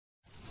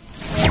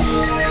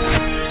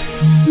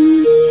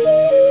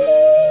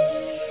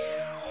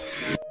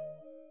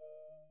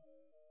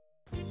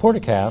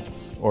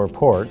Portacaths, or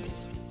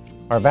ports,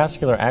 are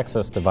vascular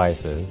access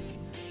devices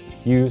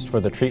used for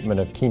the treatment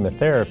of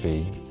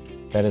chemotherapy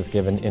that is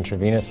given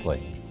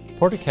intravenously.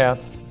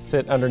 Portacaths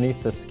sit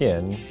underneath the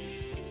skin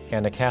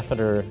and a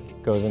catheter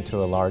goes into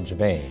a large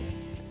vein.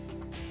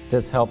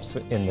 This helps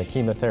in the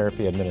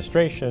chemotherapy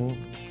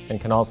administration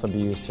and can also be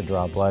used to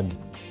draw blood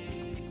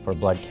for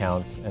blood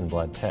counts and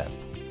blood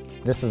tests.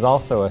 This is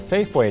also a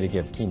safe way to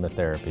give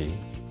chemotherapy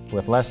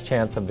with less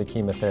chance of the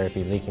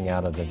chemotherapy leaking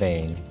out of the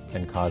vein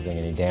and causing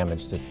any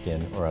damage to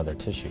skin or other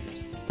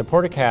tissues. The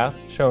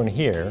Portacath, shown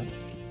here,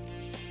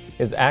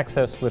 is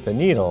accessed with a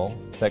needle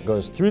that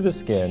goes through the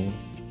skin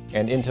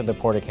and into the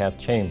Portacath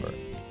chamber.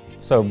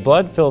 So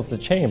blood fills the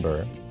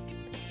chamber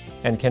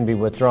and can be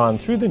withdrawn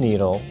through the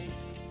needle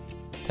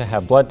to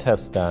have blood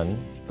tests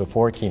done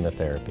before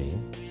chemotherapy.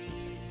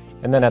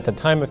 And then at the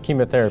time of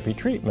chemotherapy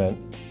treatment,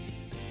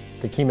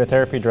 the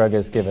chemotherapy drug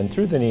is given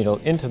through the needle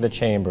into the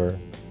chamber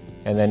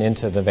and then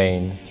into the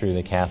vein through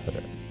the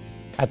catheter.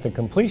 At the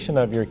completion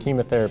of your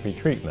chemotherapy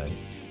treatment,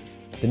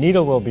 the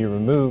needle will be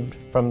removed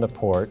from the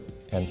port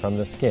and from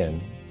the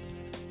skin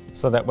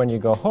so that when you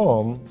go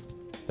home,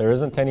 there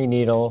isn't any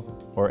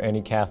needle or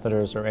any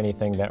catheters or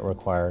anything that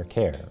require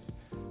care.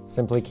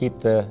 Simply keep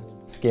the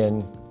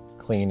skin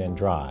clean and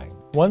dry.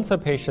 Once a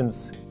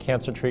patient's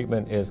cancer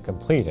treatment is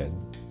completed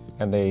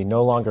and they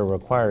no longer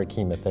require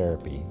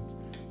chemotherapy,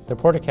 the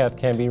Portacath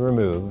can be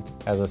removed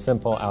as a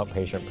simple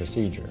outpatient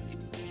procedure.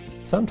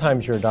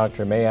 Sometimes your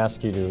doctor may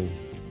ask you to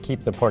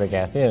keep the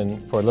Portacath in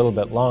for a little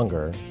bit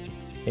longer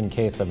in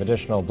case of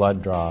additional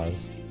blood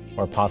draws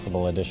or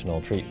possible additional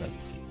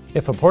treatments.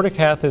 If a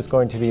Portacath is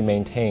going to be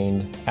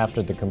maintained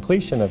after the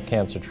completion of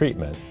cancer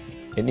treatment,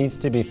 it needs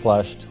to be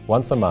flushed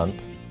once a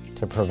month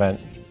to prevent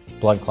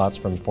blood clots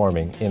from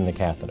forming in the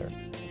catheter.